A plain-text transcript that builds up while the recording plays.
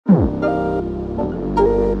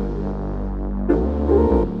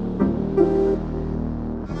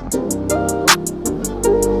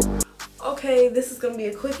gonna be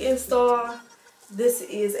a quick install. This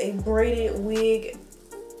is a braided wig.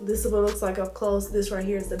 This is what it looks like up close. This right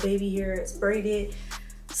here is the baby hair. It's braided.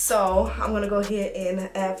 So I'm gonna go ahead and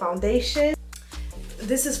add foundation.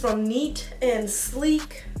 This is from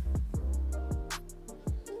Neatandsleek.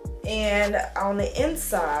 And on the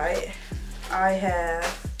inside, I have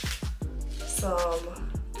some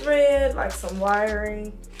thread, like some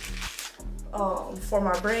wiring for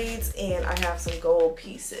my braids, and I have some gold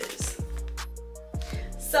pieces.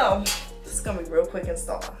 So this is gonna be real quick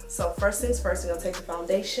install. So first things first, we're gonna take the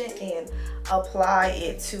foundation and apply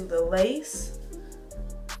it to the lace.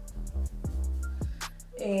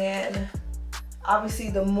 And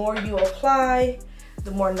obviously the more you apply,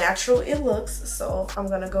 the more natural it looks. So I'm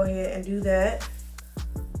gonna go ahead and do that.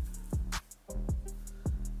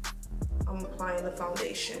 I'm applying the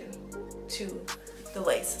foundation to the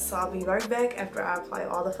lace. So I'll be right back after I apply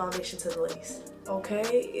all the foundation to the lace. Okay,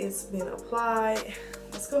 it's been applied.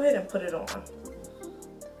 Let's go ahead and put it on.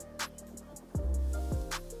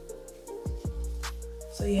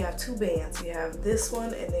 So you have two bands. You have this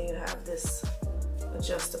one and then you have this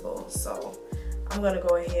adjustable. So I'm gonna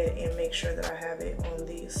go ahead and make sure that I have it on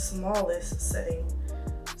the smallest setting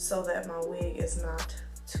so that my wig is not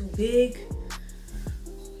too big.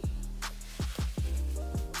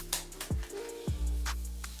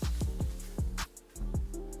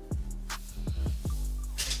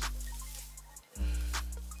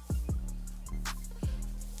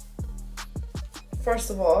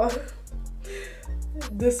 First of all,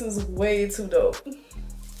 this is way too dope.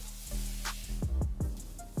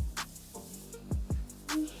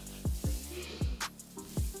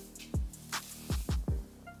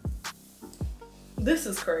 This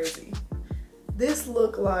is crazy. This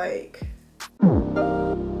look like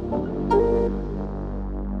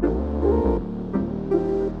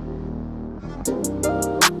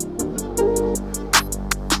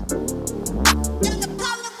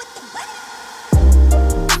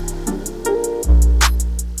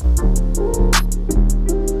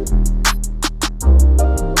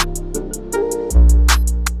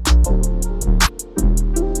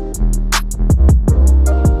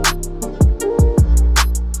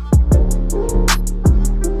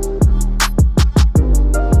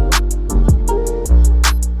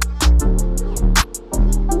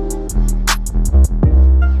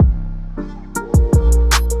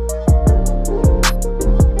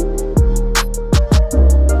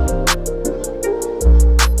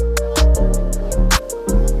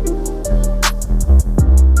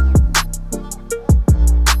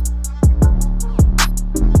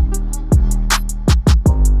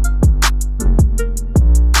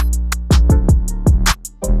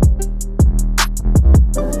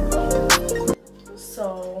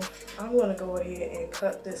I'm gonna go ahead and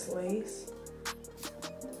cut this lace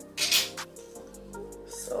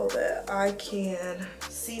so that I can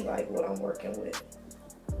see like what I'm working with.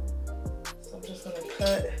 So I'm just gonna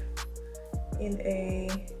cut in a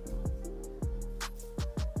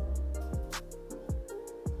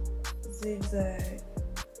zigzag.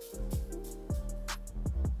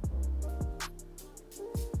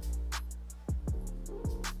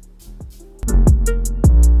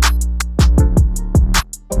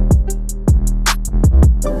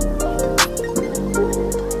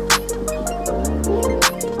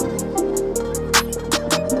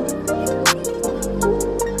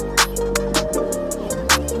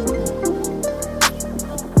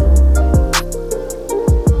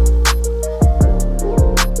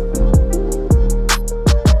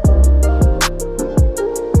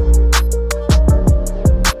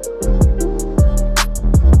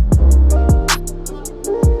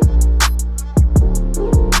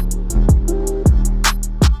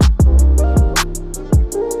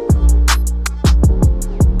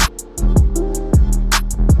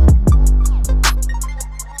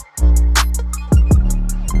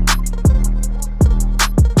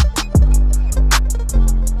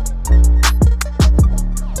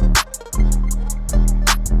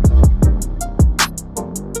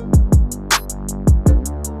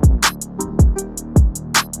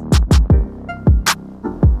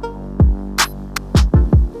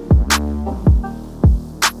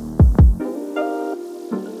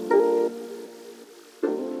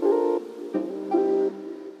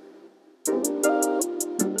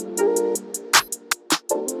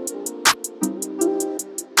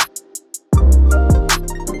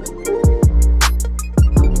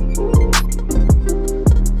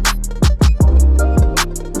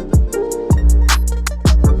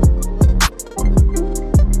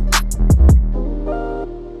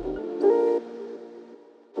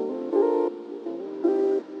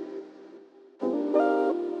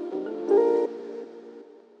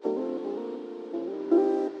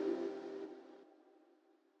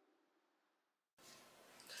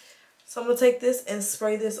 So I'm going to take this and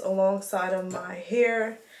spray this alongside of my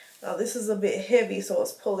hair. Now this is a bit heavy, so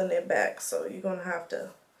it's pulling it back. So you're going to have to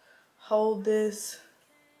hold this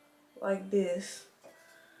like this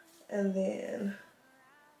and then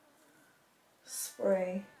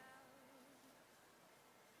spray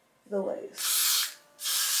the lace.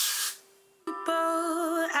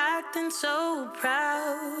 People acting so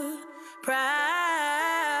proud,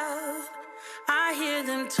 proud. I hear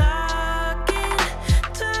them talking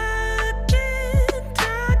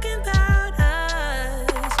about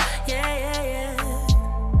us. Yeah, yeah, yeah.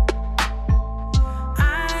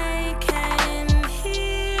 I can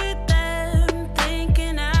hear them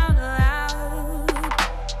thinking out loud.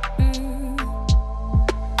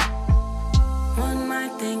 One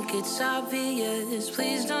might think it's obvious.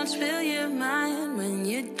 Please don't spill your mind when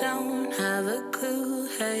you don't have a clue.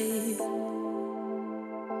 Hey.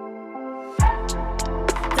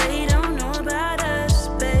 They don't know about us,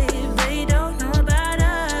 babe. They don't know about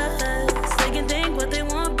us. They can think what they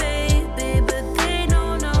want, baby, but they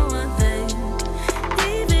don't know one thing.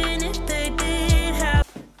 Even if they did have.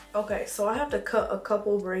 Okay, so I have to cut a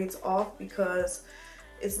couple braids off because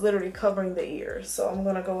it's literally covering the ears. So I'm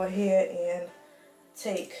gonna go ahead and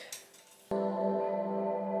take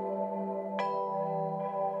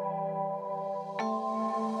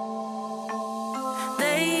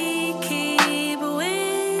They keep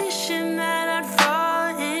wishing that I'd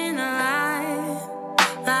fall in line.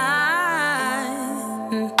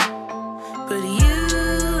 But you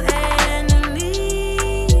and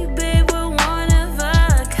me, babe, we're one of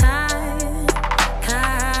a kind.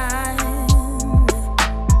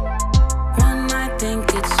 One might think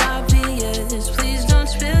it's obvious. Please don't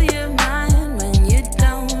spill your mind when you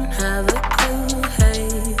don't have a clue. Hey.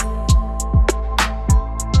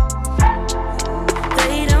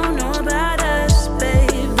 They don't know about us,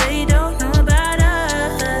 babe. They don't know about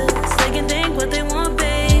us. They can think what they want,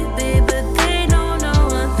 baby, but they don't know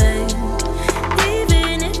one thing.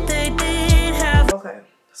 Even if they did have. Okay,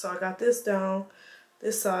 so I got this down.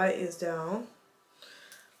 This side is down.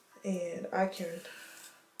 And I can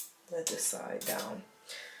let this side down.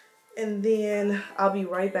 And then I'll be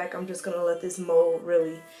right back. I'm just going to let this mold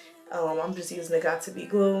really. I'm just using the Got2b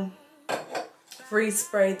glue. Freeze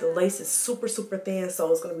spray. The lace is super, super thin. So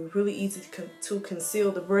it's going to be really easy to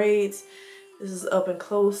conceal the braids. This is up and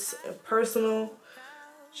close and personal.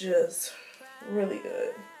 Just really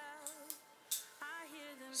good.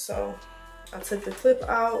 So I took the clip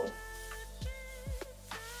out.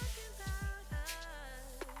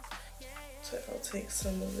 So I'll take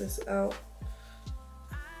some of this out.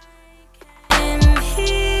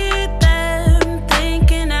 Hear them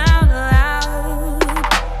thinking out loud.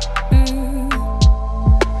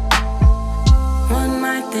 One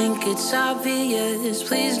might think it's obvious.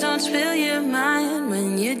 Please don't spill your mind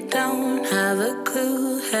when you don't have a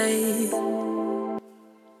clue. Hey. I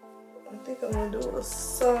think I'm gonna do a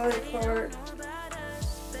side part.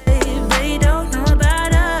 They don't know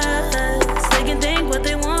about us. They can think what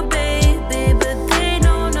they want, baby, but they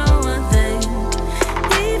don't know one thing.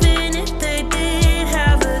 Even if they did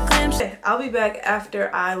have a glimpse. Okay, I'll be back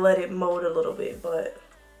after I let it mold a little bit, but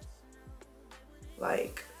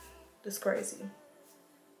like, it's crazy.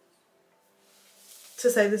 To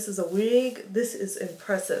say this is a wig, this is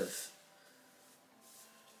impressive.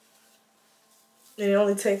 And it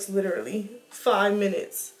only takes literally 5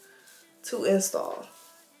 minutes to install.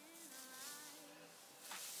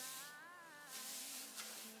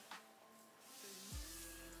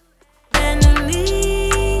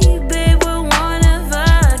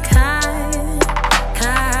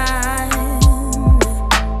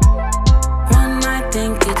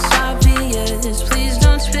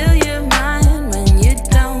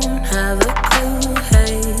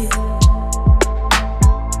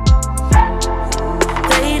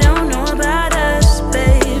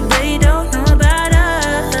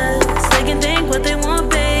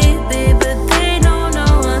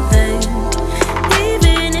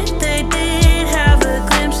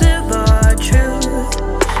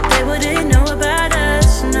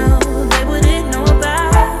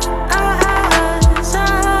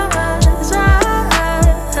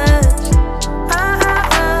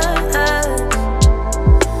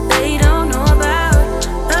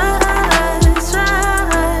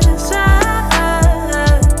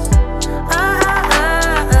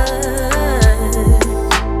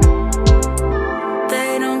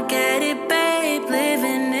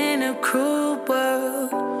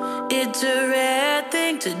 It's a rare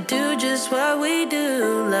thing to do just what we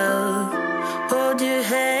do, love. Hold your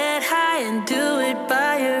head high and do it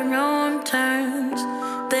by your own terms.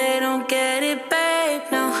 They don't get it, babe,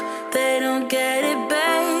 no, they don't get it,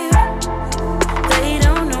 babe.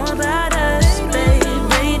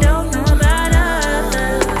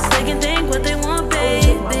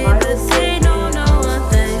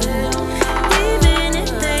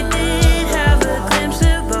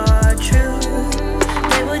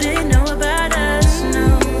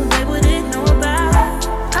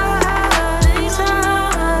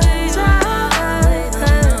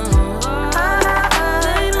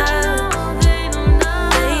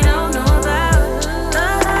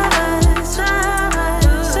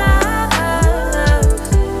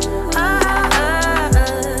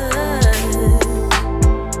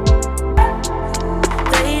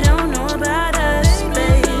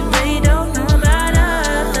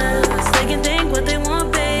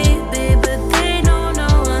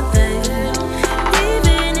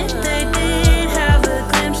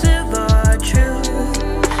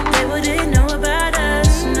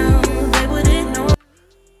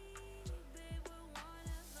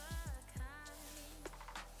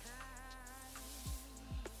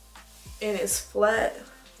 and it's flat.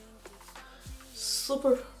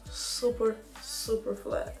 Super, super, super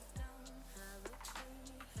flat.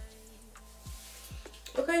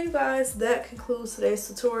 Okay, you guys, that concludes today's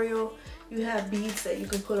tutorial. You have beads that you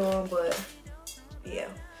can put on, but yeah,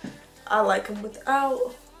 I like them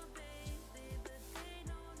without.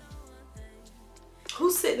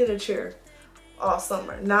 Who's sitting in a chair all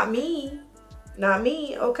summer? Not me. Not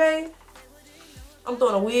me, okay? I'm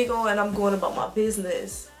throwing a wig on and I'm going about my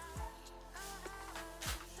business.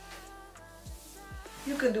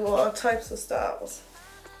 You can do all types of styles.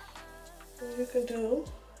 You can do,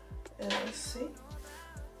 and let's see.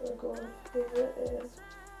 We're going here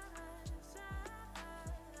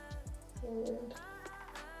and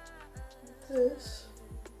this.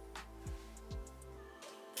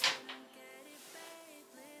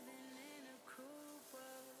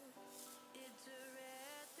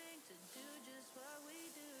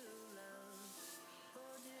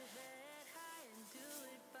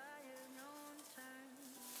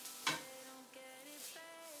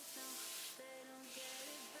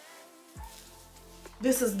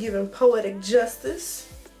 This is giving poetic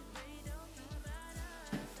justice.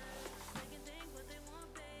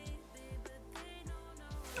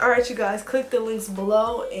 Alright, you guys, click the links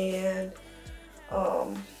below and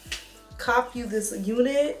copy this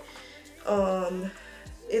unit.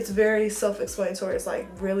 It's very self-explanatory. It's like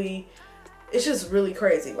really, it's just really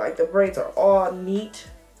crazy. Like the braids are all neat.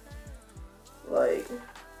 Like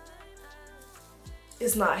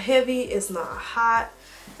it's not heavy, it's not hot.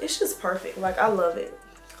 It's just perfect. Like I love it.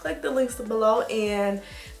 Click the links below and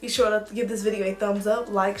be sure to give this video a thumbs up,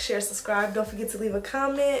 like, share, subscribe. Don't forget to leave a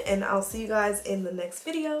comment, and I'll see you guys in the next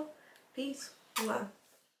video. Peace. Bye.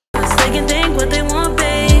 They can think what they want.